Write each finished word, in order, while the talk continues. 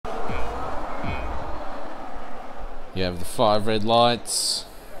You have the 5 red lights.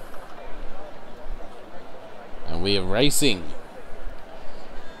 And we are racing.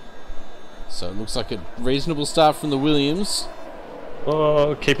 So it looks like a reasonable start from the Williams.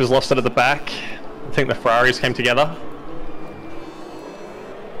 Oh, keeper's lost it at the back. I think the Ferraris came together.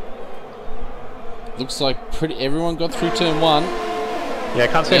 Looks like everyone got through turn 1. Yeah,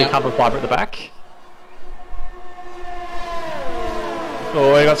 can't see any carbon fibre at the back.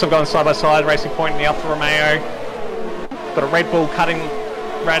 Oh, we got some going side by side. Racing Point in the Alfa Romeo. Got a Red Bull cutting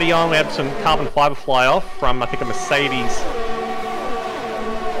Radion. We had some carbon fibre fly off from, I think, a Mercedes. Is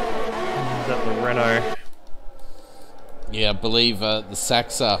that the Renault? Yeah, I believe the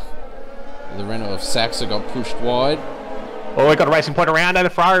Renault of Saxa got pushed wide. Oh, we got a Racing Point around and a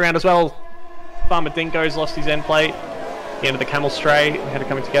Ferrari around as well. Farmer Dingo's lost his end plate. The end of the Camel Straight. We had it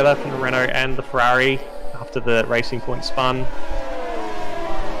coming together from the Renault and the Ferrari after the Racing Point spun.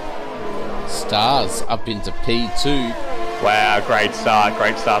 Stars up into P2. Wow, great start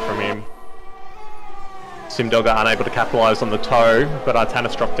from him. Simdogger unable to capitalise on the toe, but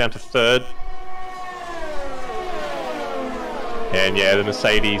Artanis dropped down to 3rd. And yeah, the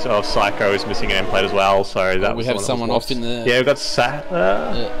Mercedes of Psycho is missing an end plate as well, so that we have someone off in the... Yeah, we've got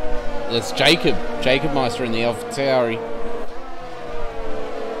that's Jacob Meister in the AlphaTauri.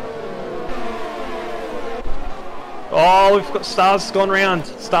 Oh, we've got Stars gone round.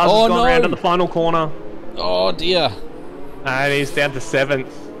 Stars has gone round at the final corner. Oh dear. And he's down to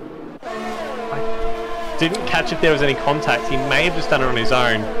 7th. I didn't catch if there was any contact. He may have just done it on his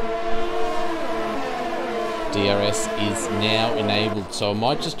own. DRS is now enabled, so I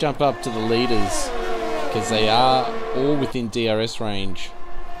might just jump up to the leaders because they are all within DRS range.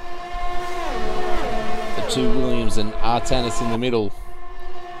 The 2 Williams and Artanis in the middle.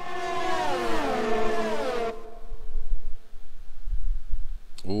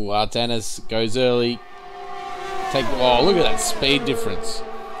 Ooh, Artanis goes early. Oh, look at that speed difference.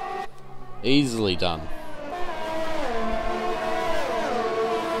 Easily done.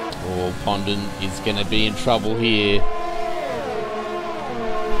 Oh, Pondon is going to be in trouble here.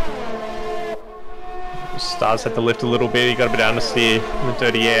 Stars had to lift a little bit. He got a bit understeer in the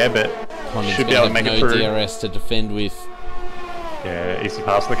dirty air, but Pondon's should be able to make it through. DRS to defend with. Yeah, easy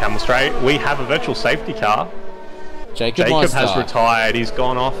pass on the Camel Straight. We have a virtual safety car. Jacob has retired. He's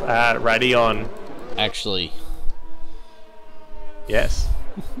gone off at Radion. Actually. Yes.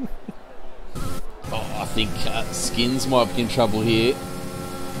 I think Skins might be in trouble here.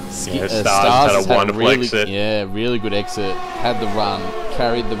 Stars had a wonderful exit. Yeah, really good exit. Had the run,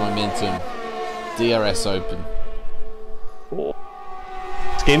 carried the momentum. DRS open. Oh.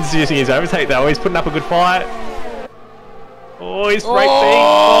 Skins is using his overtake though. He's putting up a good fight. Oh, he's racing.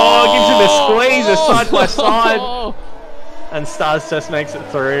 Oh, gives him a squeeze, a side by side. And Stars just makes it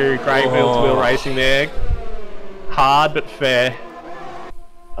through. Great wheel-to-wheel racing there. Hard but fair.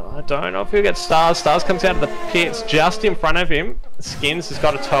 I don't know if he'll get Stars. Stars comes out of the pits just in front of him. Skins has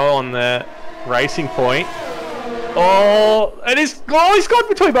got a toe on the Racing Point. Oh, and he's got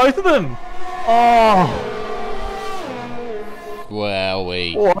between both of them. Oh.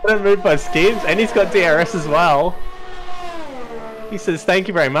 Wowee. What a move by Skins. And he's got DRS as well. He says, thank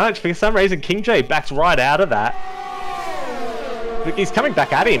you very much. For some reason, King J backs right out of that. Look, he's coming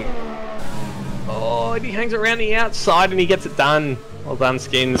back at him. Oh, and he hangs around the outside and he gets it done. Well done,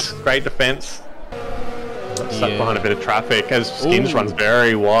 Skins. Great defense. Got stuck behind a bit of traffic as Skins runs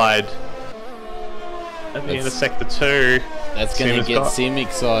very wide. At the end of Sector 2. That's going to get Sim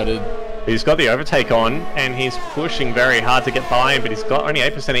excited. He's got the overtake on and he's pushing very hard to get by him, but he's got only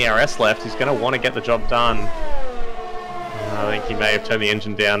 8% ERS left. He's going to want to get the job done. I think he may have turned the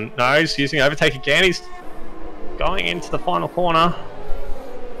engine down. No, he's using overtake again. He's going into the final corner.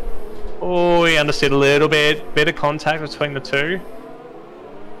 Oh, he understeered a little bit. Bit of contact between the two.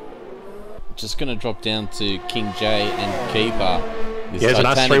 Just going to drop down to King J and Keeper. There's a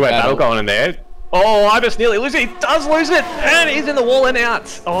nice three-way battle going in there. Oh, I just nearly lose it. He does lose it. And he's in the wall and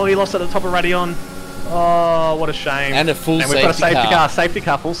out. Oh, he lost it at the top of Radion. Oh, what a shame. And a full safety car. And we've got a safety car. Safety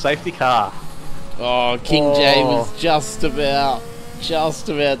car, full safety car. Oh, King J was just about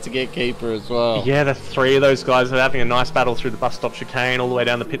to get Keeper as well. Yeah, the 3 of those guys are having a nice battle through the bus stop chicane all the way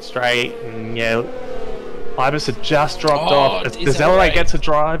down the pit straight. And yeah, Ibis had just dropped off. Decelerate gets a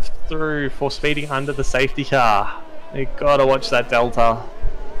drive through for speeding under the safety car. You gotta watch that delta.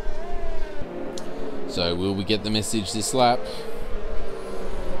 So will we get the message this lap?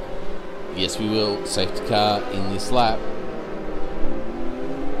 Yes, we will. Safety car in this lap.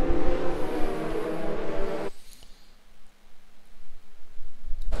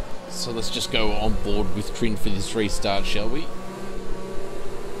 So let's just go on board with Trin for this restart, shall we?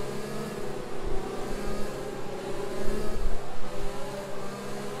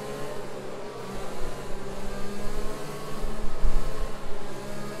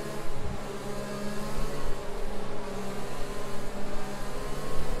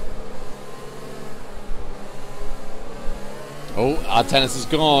 Oh, Artanis is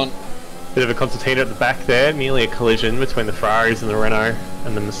gone. Bit of a concertina at the back there. Nearly a collision between the Ferraris and the Renault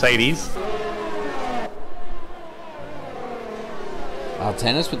and the Mercedes.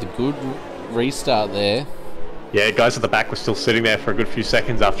 Artanis with a good restart there. Yeah, guys at the back were still sitting there for a good few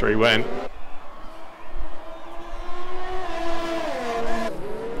seconds after he went.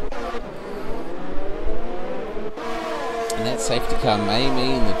 And that safety car may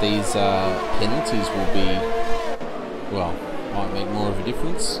mean that these penalties will be, well, might make more of a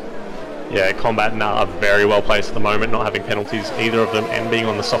difference. Yeah, Combat and are very well placed at the moment, not having penalties, either of them, and being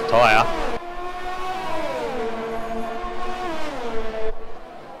on the soft tyre.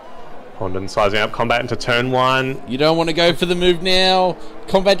 Condon sizing up Combat into turn 1. You don't want to go for the move now.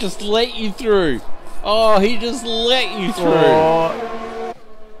 Combat just let you through. Oh, he just let you through.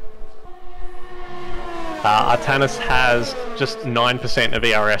 Artanis has just 9% of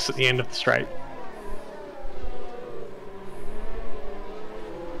ERS at the end of the straight.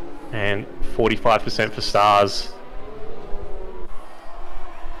 And 45% for Stars.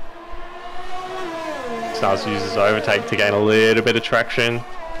 Stars uses overtake to gain a little bit of traction.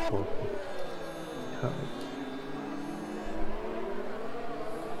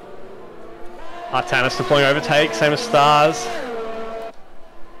 Artanis deploying overtake, same as Stars.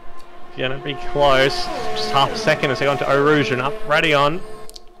 Gonna be close. Just half a second as they go into Eau Rouge and up Radion.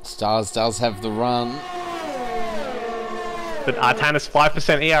 Stars does have the run. But Artanis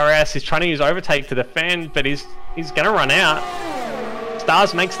 5% ERS. He's trying to use overtake to defend, but he's gonna run out.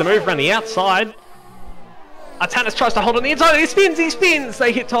 Stars makes the move around the outside. Artanis tries to hold on the inside. He spins.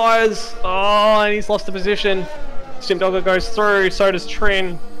 They hit tyres. Oh, and he's lost the position. Simdogger goes through. So does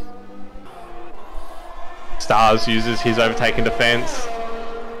Trin. Stars uses his overtake in defense.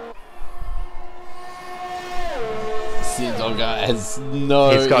 Simdogger has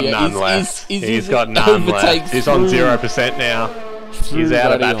no... He's got none left. He's got none left. He's on 0% now. He's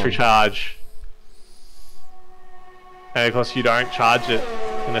out of battery charge. And of course you don't charge it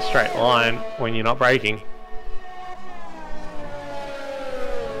in a straight line when you're not braking.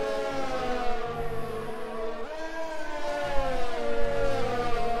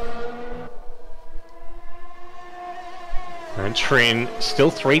 And Trin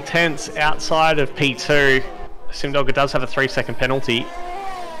still 3/10 outside of P2. Simdogger does have a 3-second penalty.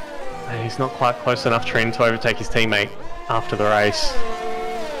 And he's not quite close enough, Trin, to overtake his teammate after the race.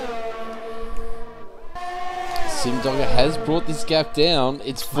 Simdogger has brought this gap down.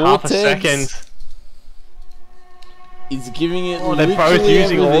 It's 4 Half a tenths. second. He's giving it. Oh, they're both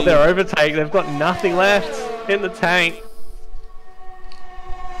using everything. all their overtake. They've got nothing left in the tank.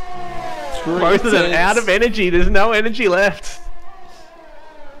 Both of them out of energy. There's no energy left.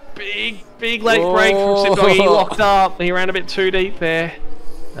 Big late break from Simdogger. He locked up. He ran a bit too deep there.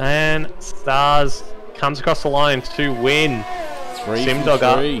 And Stars comes across the line to win.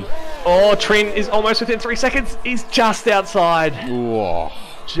 Simdogger. Oh, Trin is almost within 3 seconds. He's just outside. Whoa.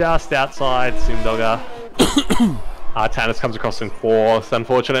 Just outside Simdogger. Artanis comes across in 4th.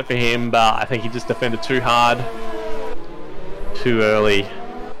 Unfortunate for him, but I think he just defended too hard. Too early.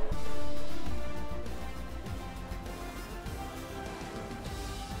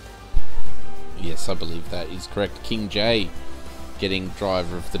 Yes, I believe that is correct. King J getting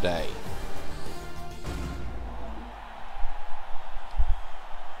driver of the day.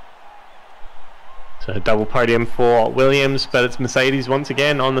 So double podium for Williams, but it's Mercedes once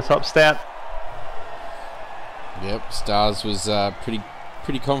again on the top stat. Yep, Stars was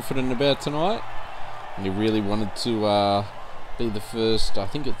pretty confident about tonight, and he really wanted to be the first. I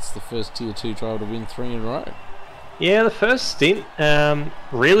think it's the first Tier 2 driver to win 3 in a row. Yeah, the first stint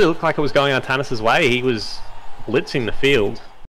really looked like it was going Artanis' way. He was blitzing the field.